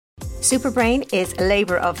Superbrain is a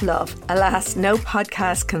labour of love. Alas, no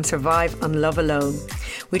podcast can survive on love alone.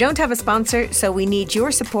 We don't have a sponsor, so we need your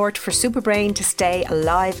support for Superbrain to stay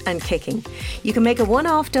alive and kicking. You can make a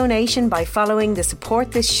one-off donation by following the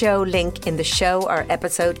Support This Show link in the show or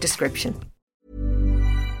episode description.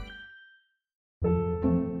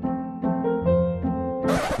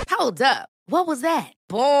 Hold up. What was that?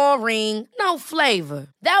 Boring. No flavor.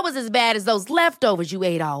 That was as bad as those leftovers you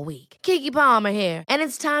ate all week. Keke Palmer here. And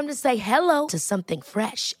it's time to say hello to something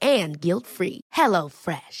fresh and guilt-free. Hello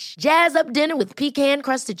Fresh. Jazz up dinner with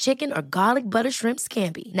pecan-crusted chicken or garlic butter shrimp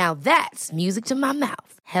scampi. Now that's music to my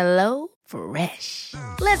mouth. Hello Fresh.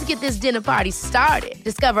 Let's get this dinner party started.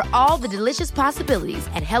 Discover all the delicious possibilities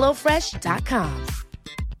at hellofresh.com.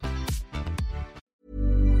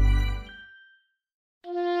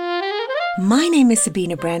 My name is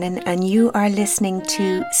Sabina Brennan and you are listening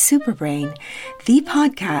to Superbrain, the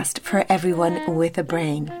podcast for everyone with a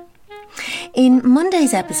brain. In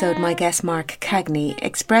Monday's episode, my guest Mark Cagney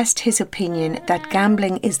expressed his opinion that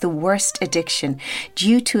gambling is the worst addiction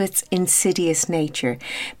due to its insidious nature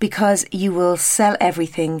because you will sell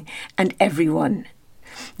everything and everyone.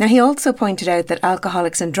 Now, he also pointed out that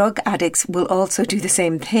alcoholics and drug addicts will also do the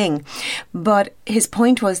same thing. But his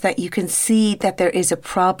point was that you can see that there is a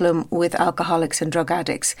problem with alcoholics and drug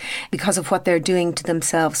addicts because of what they're doing to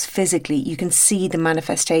themselves physically. You can see the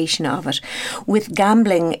manifestation of it. With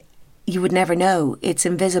gambling, you would never know. It's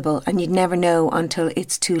invisible and you'd never know until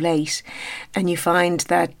it's too late. And you find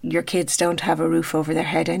that your kids don't have a roof over their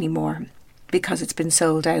head anymore because it's been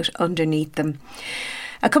sold out underneath them.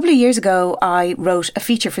 A couple of years ago, I wrote a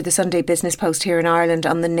feature for the Sunday Business Post here in Ireland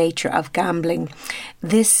on the nature of gambling.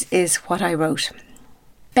 This is what I wrote.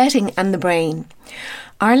 Betting and the brain.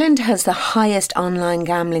 Ireland has the highest online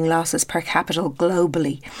gambling losses per capita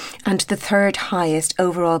globally and the third highest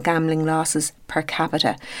overall gambling losses per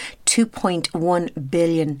capita, 2.1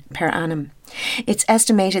 billion per annum. It's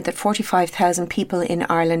estimated that 45,000 people in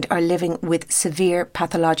Ireland are living with severe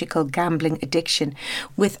pathological gambling addiction,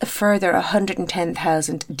 with a further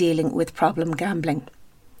 110,000 dealing with problem gambling.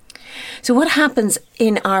 So what happens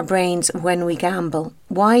in our brains when we gamble?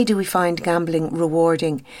 Why do we find gambling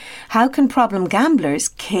rewarding? How can problem gamblers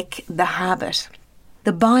kick the habit?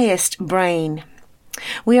 The biased brain.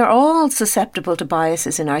 We are all susceptible to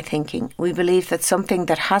biases in our thinking. We believe that something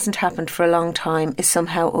that hasn't happened for a long time is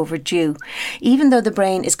somehow overdue. Even though the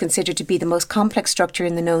brain is considered to be the most complex structure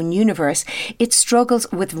in the known universe, it struggles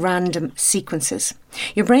with random sequences.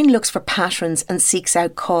 Your brain looks for patterns and seeks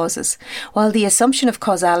out causes. While the assumption of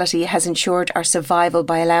causality has ensured our survival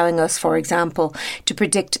by allowing us, for example, to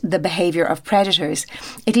predict the behaviour of predators,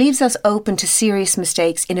 it leaves us open to serious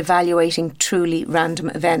mistakes in evaluating truly random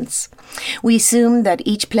events. We assume that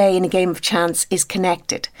each play in a game of chance is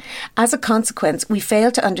connected. As a consequence, we fail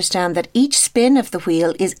to understand that each spin of the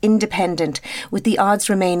wheel is independent, with the odds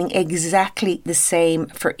remaining exactly the same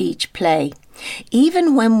for each play.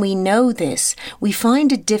 Even when we know this, we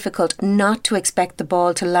find it difficult not to expect the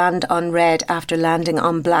ball to land on red after landing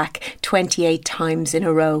on black 28 times in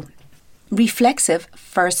a row. Reflexive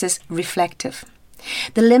versus reflective.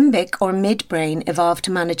 The limbic or midbrain evolved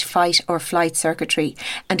to manage fight or flight circuitry,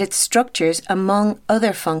 and its structures, among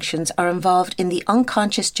other functions, are involved in the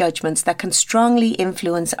unconscious judgments that can strongly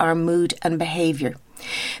influence our mood and behaviour.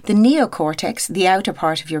 The neocortex, the outer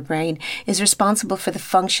part of your brain, is responsible for the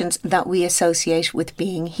functions that we associate with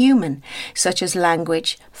being human, such as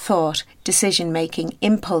language, thought, decision-making,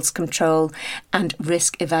 impulse control, and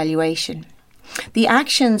risk evaluation. The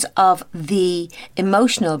actions of the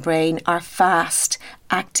emotional brain are fast,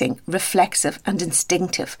 acting, reflexive and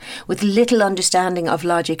instinctive, with little understanding of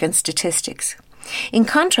logic and statistics. In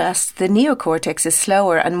contrast, the neocortex is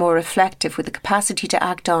slower and more reflective, with the capacity to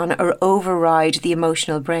act on or override the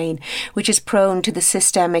emotional brain, which is prone to the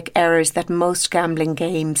systemic errors that most gambling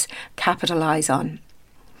games capitalise on.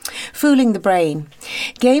 Fooling the brain.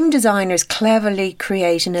 Game designers cleverly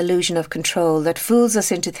create an illusion of control that fools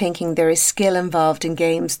us into thinking there is skill involved in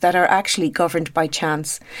games that are actually governed by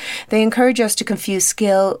chance. They encourage us to confuse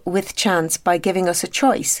skill with chance by giving us a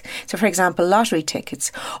choice, so for example lottery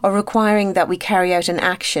tickets, or requiring that we carry out an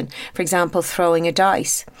action, for example throwing a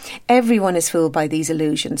dice. Everyone is fooled by these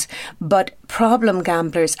illusions, but problem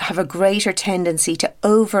gamblers have a greater tendency to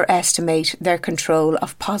overestimate their control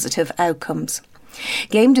of positive outcomes.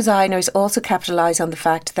 Game designers also capitalise on the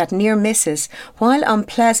fact that near misses, while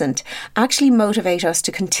unpleasant, actually motivate us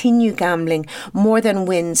to continue gambling more than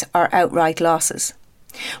wins or outright losses.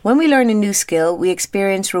 When we learn a new skill, we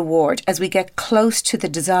experience reward as we get close to the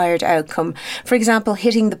desired outcome, for example,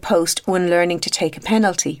 hitting the post when learning to take a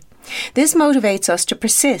penalty. This motivates us to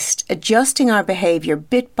persist, adjusting our behaviour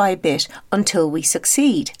bit by bit until we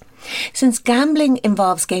succeed. Since gambling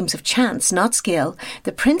involves games of chance, not skill,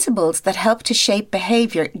 the principles that help to shape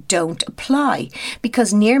behaviour don't apply,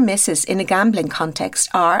 because near misses in a gambling context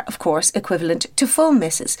are, of course, equivalent to full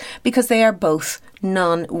misses, because they are both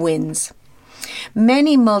non-wins.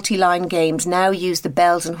 Many multi-line games now use the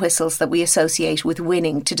bells and whistles that we associate with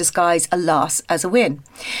winning to disguise a loss as a win.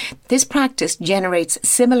 This practice generates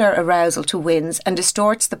similar arousal to wins and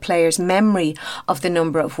distorts the player's memory of the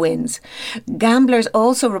number of wins. Gamblers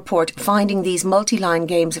also report finding these multi-line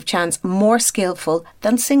games of chance more skillful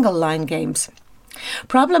than single-line games.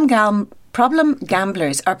 Problem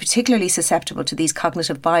gamblers are particularly susceptible to these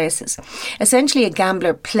cognitive biases. Essentially, a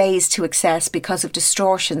gambler plays to excess because of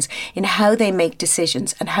distortions in how they make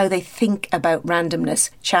decisions and how they think about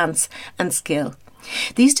randomness, chance and skill.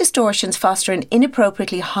 These distortions foster an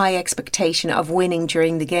inappropriately high expectation of winning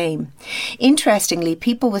during the game. Interestingly,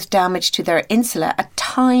 people with damage to their insula, a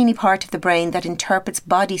tiny part of the brain that interprets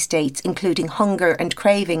body states, including hunger and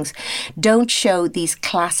cravings, don't show these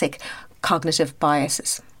classic cognitive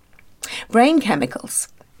biases. Brain chemicals.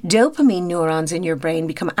 Dopamine neurons in your brain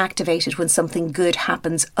become activated when something good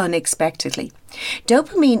happens unexpectedly.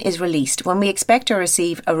 Dopamine is released when we expect or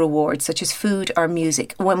receive a reward, such as food or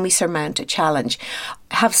music, when we surmount a challenge,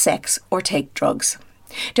 have sex or take drugs.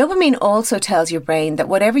 Dopamine also tells your brain that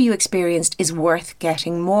whatever you experienced is worth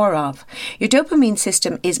getting more of. Your dopamine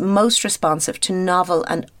system is most responsive to novel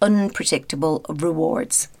and unpredictable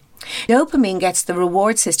rewards. Dopamine gets the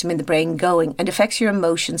reward system in the brain going and affects your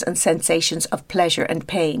emotions and sensations of pleasure and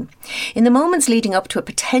pain. In the moments leading up to a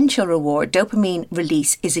potential reward, dopamine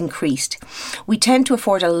release is increased. We tend to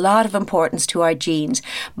afford a lot of importance to our genes,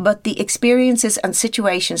 but the experiences and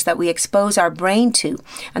situations that we expose our brain to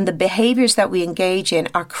and the behaviours that we engage in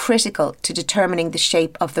are critical to determining the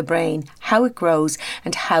shape of the brain, how it grows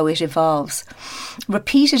and how it evolves.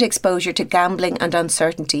 Repeated exposure to gambling and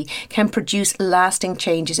uncertainty can produce lasting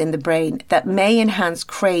changes in the brain that may enhance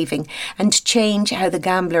craving and change how the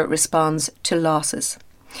gambler responds to losses.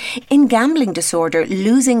 In gambling disorder,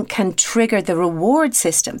 losing can trigger the reward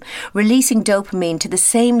system, releasing dopamine to the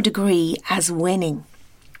same degree as winning.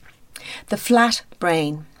 The flat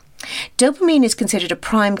brain. Dopamine is considered a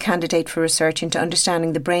prime candidate for research into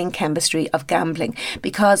understanding the brain chemistry of gambling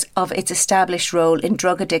because of its established role in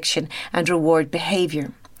drug addiction and reward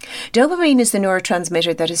behaviour. Dopamine is the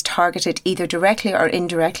neurotransmitter that is targeted either directly or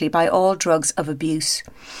indirectly by all drugs of abuse.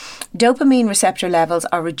 Dopamine receptor levels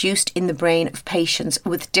are reduced in the brain of patients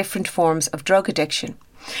with different forms of drug addiction.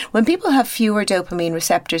 When people have fewer dopamine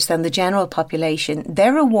receptors than the general population,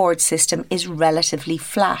 their reward system is relatively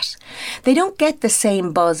flat. They don't get the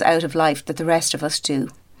same buzz out of life that the rest of us do.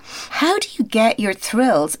 How do you get your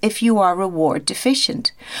thrills if you are reward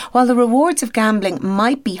deficient? While the rewards of gambling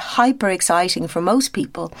might be hyper exciting for most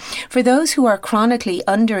people, for those who are chronically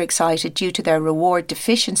underexcited due to their reward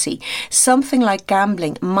deficiency, something like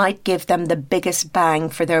gambling might give them the biggest bang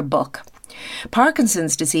for their buck.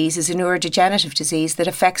 Parkinson's disease is a neurodegenerative disease that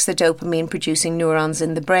affects the dopamine-producing neurons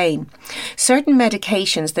in the brain. Certain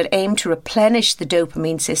medications that aim to replenish the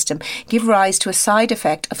dopamine system give rise to a side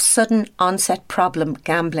effect of sudden onset problem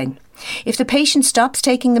gambling. If the patient stops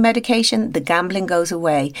taking the medication, the gambling goes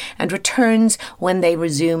away and returns when they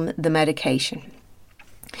resume the medication.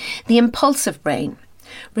 The impulsive brain.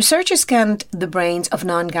 Researchers scanned the brains of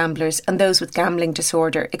non-gamblers and those with gambling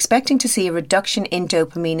disorder, expecting to see a reduction in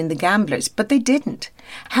dopamine in the gamblers, but they didn't.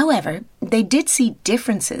 However, they did see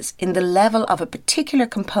differences in the level of a particular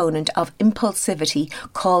component of impulsivity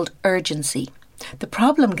called urgency. The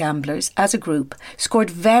problem gamblers, as a group, scored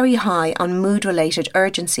very high on mood-related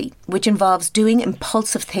urgency, which involves doing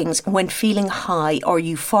impulsive things when feeling high or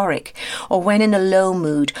euphoric, or when in a low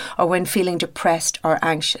mood, or when feeling depressed or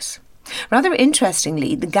anxious. Rather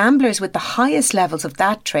interestingly, the gamblers with the highest levels of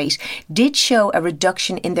that trait did show a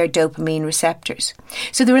reduction in their dopamine receptors.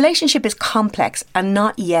 So the relationship is complex and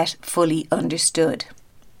not yet fully understood.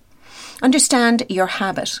 Understand your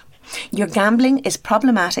habit. Your gambling is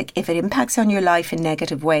problematic if it impacts on your life in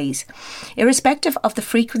negative ways. Irrespective of the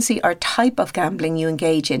frequency or type of gambling you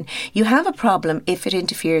engage in, you have a problem if it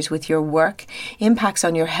interferes with your work, impacts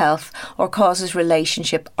on your health, or causes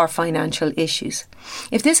relationship or financial issues.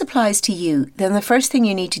 If this applies to you, then the first thing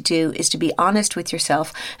you need to do is to be honest with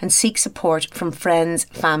yourself and seek support from friends,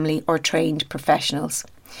 family, or trained professionals.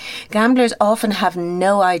 Gamblers often have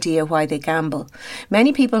no idea why they gamble.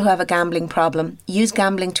 Many people who have a gambling problem use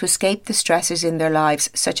gambling to escape the stressors in their lives,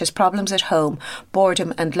 such as problems at home,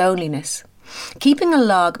 boredom and loneliness. Keeping a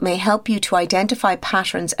log may help you to identify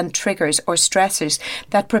patterns and triggers or stressors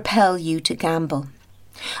that propel you to gamble.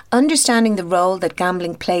 Understanding the role that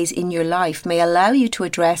gambling plays in your life may allow you to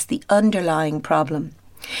address the underlying problem.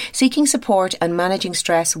 Seeking support and managing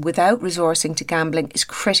stress without resorting to gambling is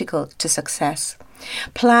critical to success.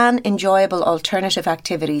 Plan enjoyable alternative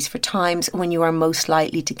activities for times when you are most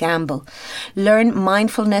likely to gamble. Learn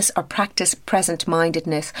mindfulness or practice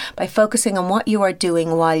present-mindedness by focusing on what you are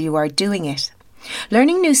doing while you are doing it.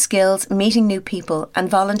 Learning new skills, meeting new people, and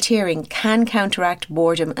volunteering can counteract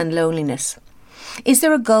boredom and loneliness. Is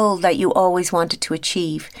there a goal that you always wanted to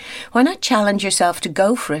achieve? Why not challenge yourself to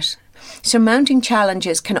go for it? Surmounting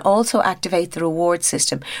challenges can also activate the reward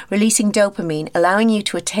system, releasing dopamine, allowing you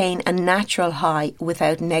to attain a natural high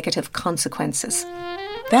without negative consequences.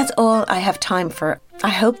 That's all I have time for. I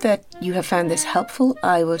hope that you have found this helpful.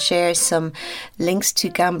 I will share some links to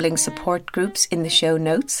gambling support groups in the show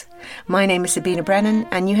notes. My name is Sabina Brennan,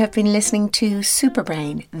 and you have been listening to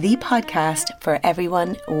Superbrain, the podcast for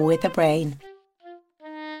everyone with a brain.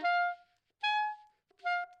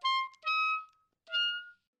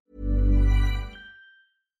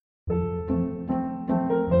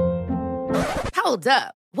 Hold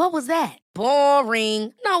up. What was that?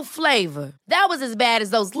 Boring. No flavor. That was as bad as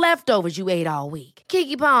those leftovers you ate all week.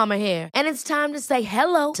 Keke Palmer here, and it's time to say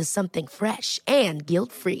hello to something fresh and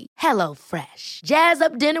guilt-free. HelloFresh. Jazz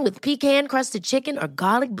up dinner with pecan-crusted chicken or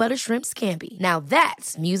garlic butter shrimp scampi. Now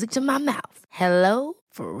that's music to my mouth.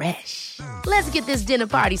 HelloFresh. Let's get this dinner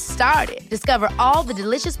party started. Discover all the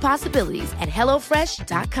delicious possibilities at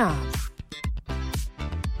HelloFresh.com.